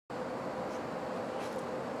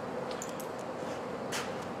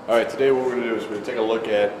Alright, today what we're going to do is we're going to take a look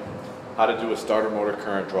at how to do a starter motor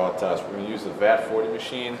current draw test. We're going to use the VAT-40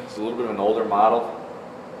 machine. It's a little bit of an older model,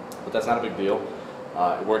 but that's not a big deal.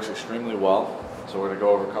 It works extremely well. So we're going to go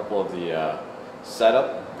over a couple of the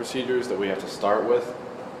setup procedures that we have to start with.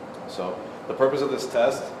 So the purpose of this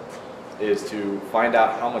test is to find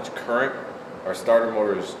out how much current our starter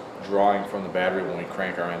motor is drawing from the battery when we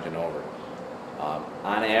crank our engine over.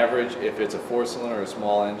 On average, if it's a 4-cylinder or a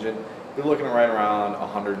small engine, you're looking at right around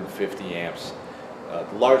 150 amps.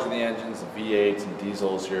 The larger the engines, the V8s and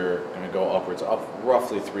diesels, you're going to go upwards of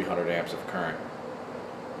roughly 300 amps of current.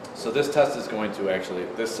 So this test is going to actually,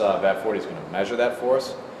 this VAT-40 is going to measure that for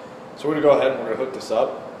us. So we're going to go ahead and we're going to hook this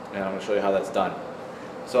up, and I'm going to show you how that's done.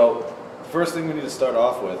 So the first thing we need to start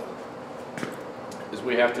off with is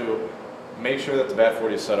we have to make sure that the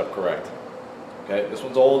VAT-40 is set up correct. Okay, this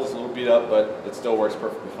one's old, it's a little beat up, but it still works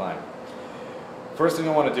perfectly fine. First thing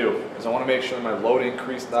I want to do is I want to make sure my load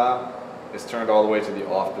increase knob is turned all the way to the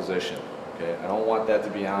off position. Okay, I don't want that to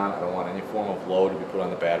be on. I don't want any form of load to be put on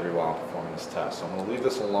the battery while I'm performing this test. So I'm going to leave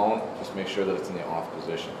this alone, just make sure that it's in the off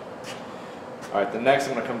position. Alright, the next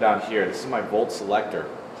I'm going to come down here. This is my volt selector.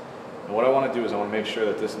 And what I want to do is I want to make sure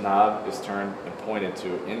that this knob is turned and pointed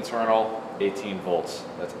to internal 18 volts.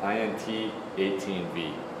 That's INT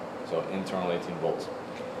 18V. So internal 18 volts.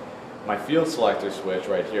 My field selector switch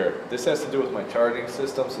right here, this has to do with my charging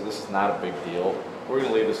system, so this is not a big deal. We're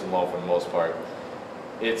going to leave this alone for the most part.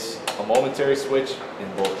 It's a momentary switch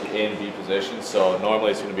in both the A and B position, so normally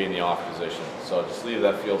it's going to be in the off position. So just leave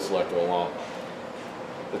that field selector alone.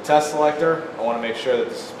 The test selector, I want to make sure that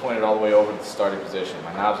this is pointed all the way over to the starting position.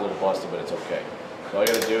 My knob's a little busted, but it's okay. So all you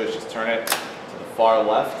got to do is just turn it to the far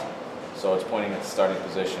left, so it's pointing at the starting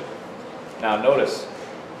position. Now notice,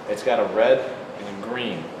 it's got a red and a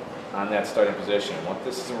green on that starting position. What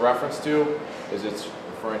this is a reference to is it's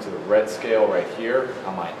referring to the red scale right here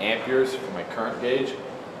on my amperes for my current gauge,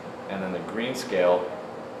 and then the green scale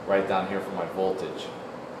right down here for my voltage.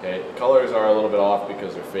 Okay, the colors are a little bit off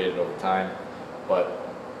because they're faded over time, but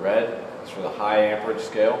red is for the high amperage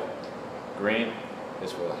scale, green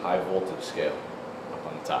is for the high voltage scale up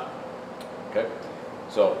on the top. Okay,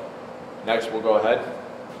 so next we'll go ahead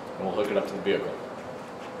and we'll hook it up to the vehicle.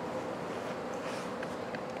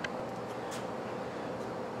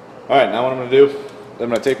 Alright, now what I'm going to do, I'm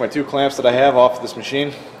going to take my two clamps that I have off of this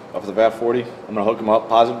machine, off the VAT-40. I'm going to hook them up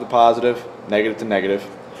positive to positive, negative to negative.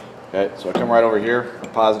 Okay, so I come right over here, the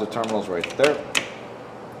positive terminal's right there.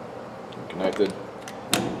 I'm connected.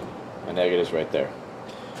 My negative's right there.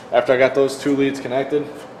 After I got those two leads connected,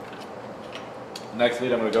 the next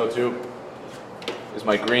lead I'm going to go to is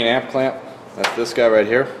my green amp clamp. That's this guy right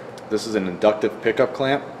here. This is an inductive pickup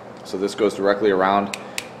clamp, so this goes directly around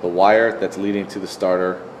the wire that's leading to the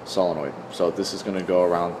starter solenoid. So this is going to go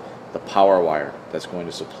around the power wire that's going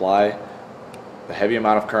to supply the heavy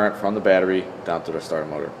amount of current from the battery down to the starter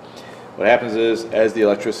motor. What happens is, as the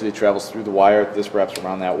electricity travels through the wire, this wraps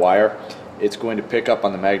around that wire, it's going to pick up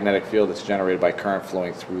on the magnetic field that's generated by current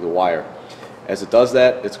flowing through the wire. As it does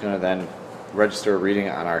that, it's going to then register a reading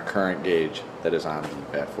on our current gauge that is on the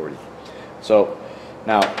VAT-40. So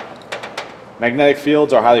now, magnetic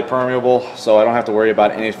fields are highly permeable, so I don't have to worry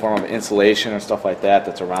about any form of insulation or stuff like that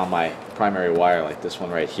that's around my primary wire, like this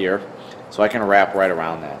one right here. So I can wrap right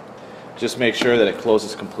around that. Just make sure that it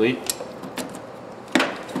closes complete.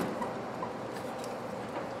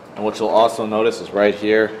 And what you'll also notice is right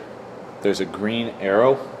here, there's a green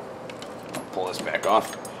arrow. I'll pull this back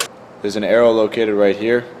off. There's an arrow located right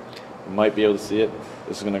here. You might be able to see it.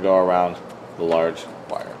 This is going to go around the large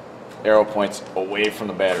wire. Arrow points away from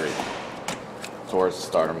the battery towards the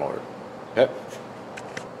starter motor. Okay.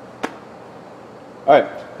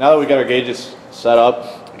 Alright, now that we got our gauges set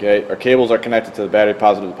up, okay, our cables are connected to the battery,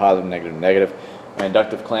 positive to positive, negative to negative. My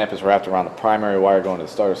inductive clamp is wrapped around the primary wire going to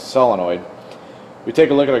the starter solenoid. We take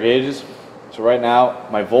a look at our gauges. So right now,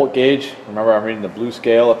 my volt gauge, remember I'm reading the blue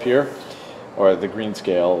scale up here, or the green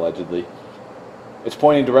scale allegedly. It's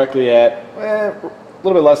pointing directly at a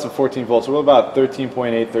little bit less than 14 volts, so we're about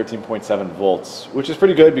 13.8, 13.7 volts, which is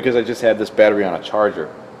pretty good because I just had this battery on a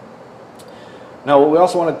charger. Now what we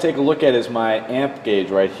also want to take a look at is my amp gauge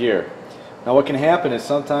right here. Now what can happen is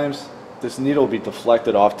sometimes this needle will be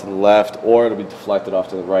deflected off to the left or it'll be deflected off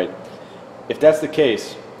to the right. If that's the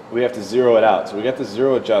case, we have to zero it out. So we got the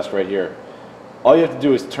zero adjust right here. All you have to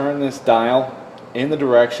do is turn this dial in the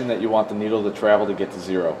direction that you want the needle to travel to get to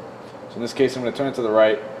zero. So in this case I'm going to turn it to the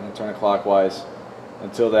right, I'm going to turn it clockwise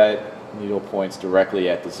until that needle points directly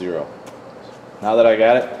at the zero. Now that I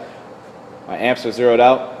got it, my amps are zeroed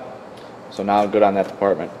out, so now I'm good on that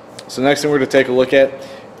department. So the next thing we're going to take a look at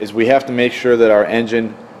is we have to make sure that our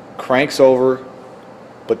engine cranks over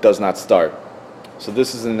but does not start. So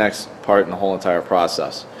this is the next part in the whole entire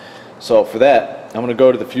process. So for that, I'm going to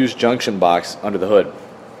go to the fuse junction box under the hood.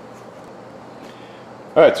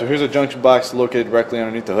 Alright, so here's a junction box located directly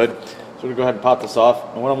underneath the hood. So I'm going to go ahead and pop this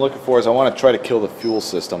off. And what I'm looking for is I want to try to kill the fuel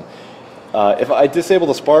system. If I disable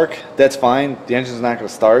the spark, that's fine. The engine's not going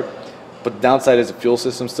to start. But the downside is the fuel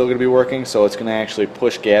system's still going to be working, so it's going to actually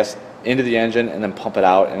push gas into the engine and then pump it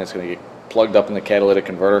out, and it's going to get plugged up in the catalytic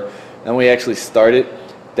converter. And when we actually start it,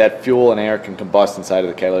 that fuel and air can combust inside of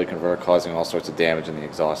the catalytic converter, causing all sorts of damage in the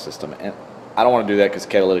exhaust system. And I don't want to do that because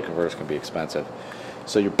catalytic converters can be expensive.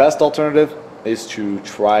 So your best alternative is to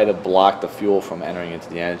try to block the fuel from entering into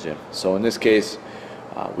the engine. So in this case,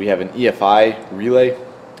 we have an EFI relay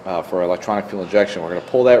for electronic fuel injection. We're going to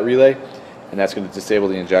pull that relay, and that's going to disable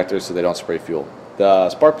the injectors so they don't spray fuel. The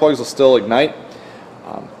spark plugs will still ignite,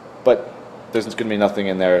 but there's going to be nothing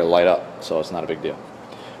in there to light up, so it's not a big deal.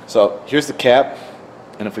 So here's the cap,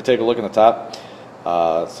 and if we take a look in the top,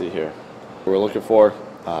 let's see here. We're looking for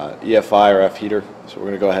EFI or F heater, so we're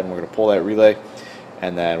going to go ahead and we're going to pull that relay,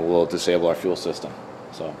 and then we'll disable our fuel system.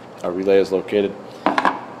 So our relay is located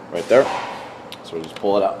right there, so we'll just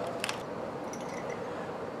pull it out.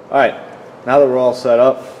 Alright, now that we're all set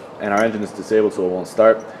up and our engine is disabled so it won't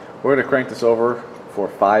start, we're going to crank this over for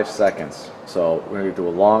 5 seconds. So we're going to do a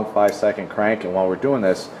long 5-second crank, and while we're doing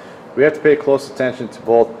this, we have to pay close attention to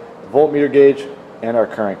both the voltmeter gauge and our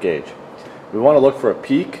current gauge. We want to look for a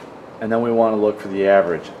peak, and then we want to look for the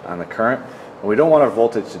average on the current, and we don't want our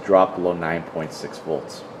voltage to drop below 9.6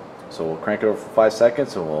 volts. So we'll crank it over for 5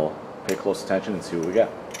 seconds and we'll pay close attention and see what we got.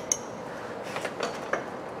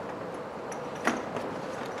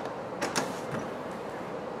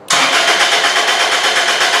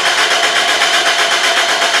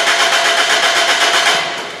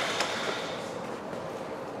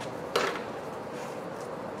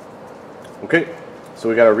 Okay, so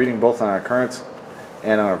we got a reading both on our currents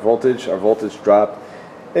and on our voltage. Our voltage dropped.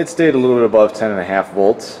 It stayed a little bit above 10.5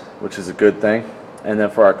 volts, which is a good thing. And then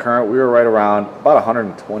for our current, we were right around about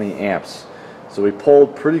 120 amps. So we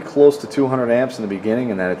pulled pretty close to 200 amps in the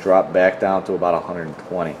beginning, and then it dropped back down to about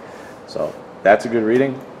 120. So that's a good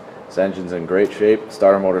reading. This engine's in great shape.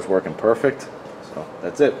 Starter motor's working perfect. So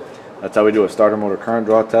that's it. That's how we do a starter motor current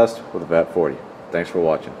draw test with a VAT-40. Thanks for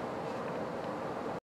watching.